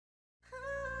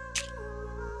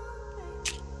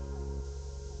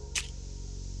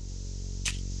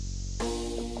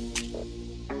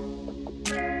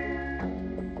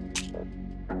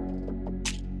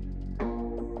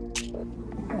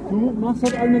du machst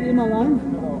das alles immer lang?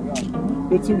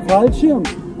 Willst du einen Fallschirm?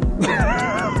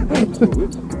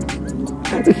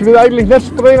 Ich will eigentlich nicht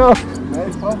springen. Ja,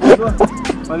 ich brauche nur,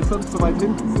 weil ich sonst so weit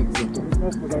hinten sitze.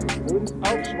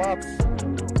 Auf schwarz.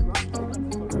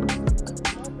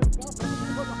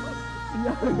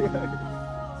 Ja,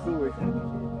 so.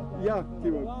 Ja,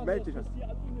 Timo, melde dich.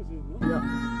 Ja.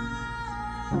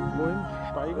 Wohin?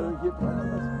 Steigen? Hier dran an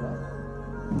das Blatt.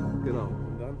 Genau.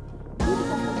 Und dann.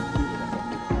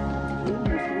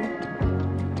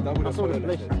 Da, wo das Achso, das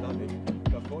Blech. ist.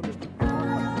 Da vorne.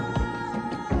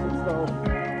 Sitzt da auch.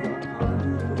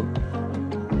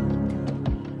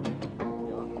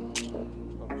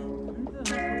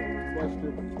 Zwei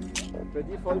Stück. Wenn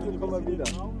die voll sind, kommen wir wieder.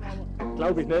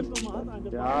 Glaube ich nicht.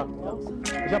 Ja.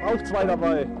 Ich habe auch 2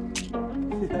 dabei.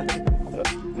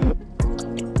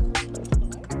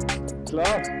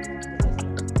 Klar.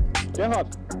 Gerhard.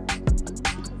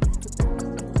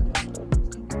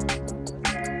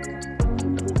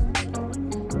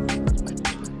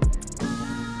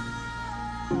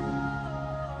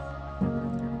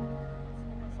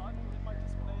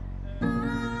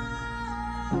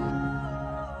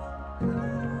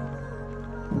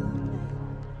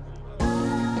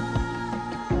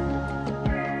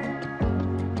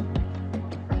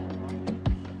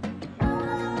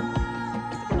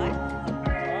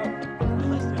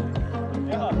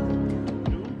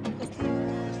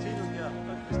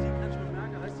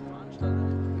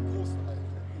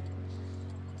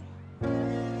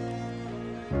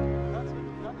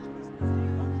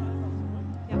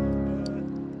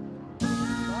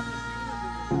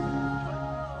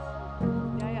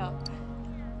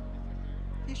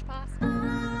 Viel Spaß.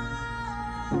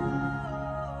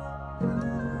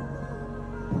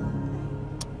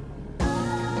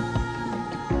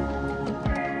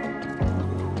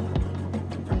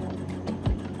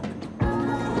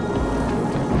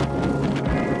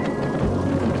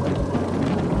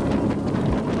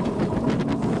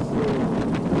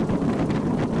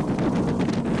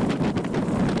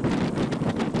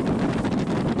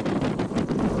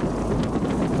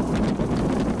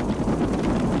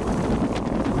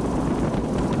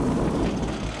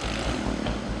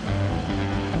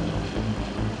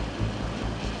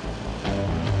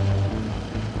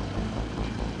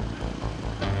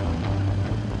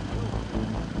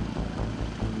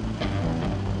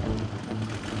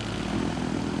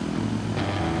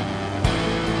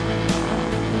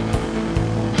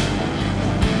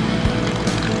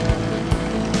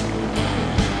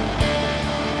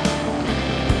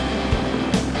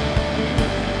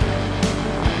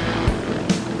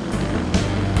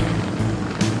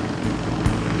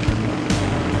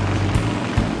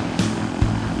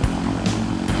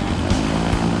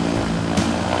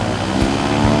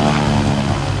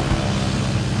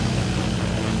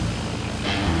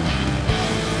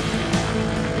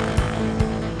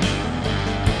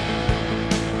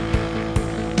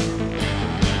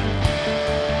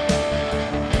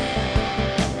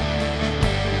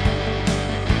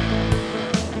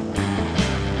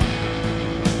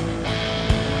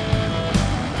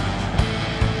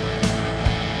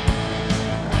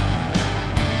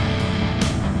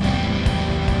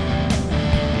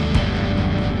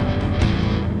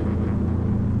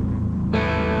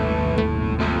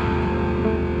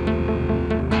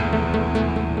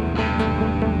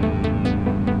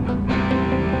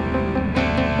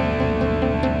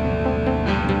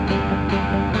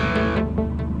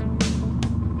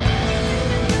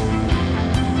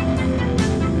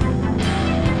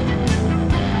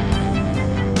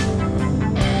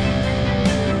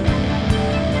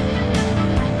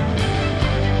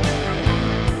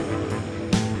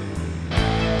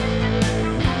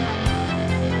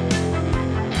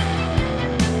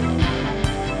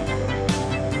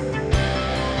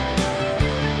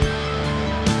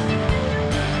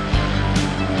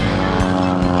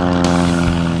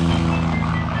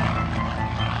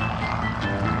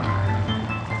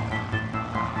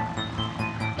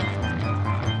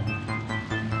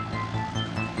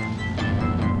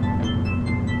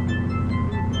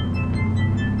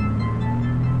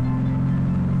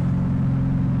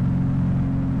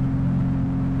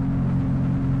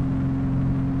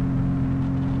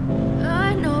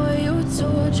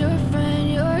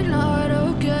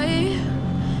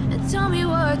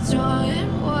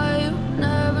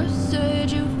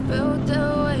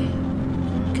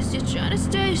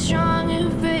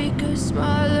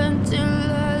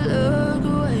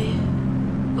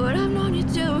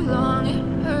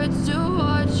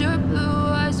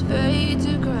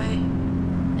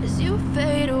 As you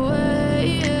fade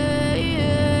away,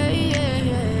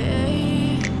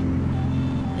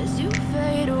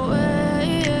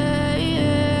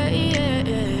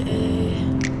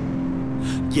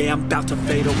 Yeah, I'm about to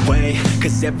fade away,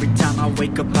 cause every time I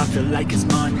wake up I feel like it's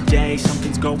Monday.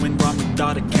 Something's going wrong with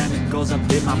all the chemicals up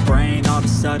in my brain. All of a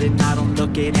sudden I don't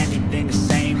look at anything the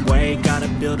same way. Gotta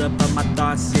build up of my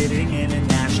thoughts sitting in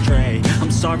an ashtray.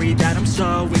 I'm sorry that I'm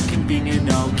so inconvenient,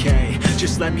 okay.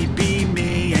 Just let me be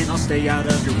me and I'll stay out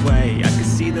of your way. I can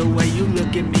see the way you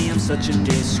look at me, I'm such a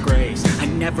disgrace. I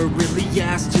never really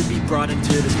asked to be brought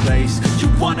into this place. You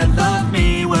wanna love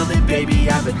me? Well then baby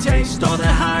have a taste. All the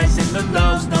highs and the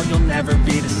lows, no you'll never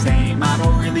be the same. I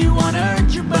don't really wanna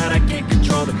hurt you but I can't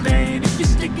control the pain. If you're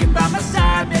sticking by my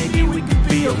side maybe we could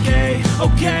be okay.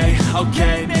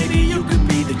 Okay, maybe you could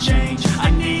be the change I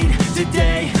need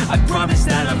today. I promise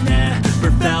that I've never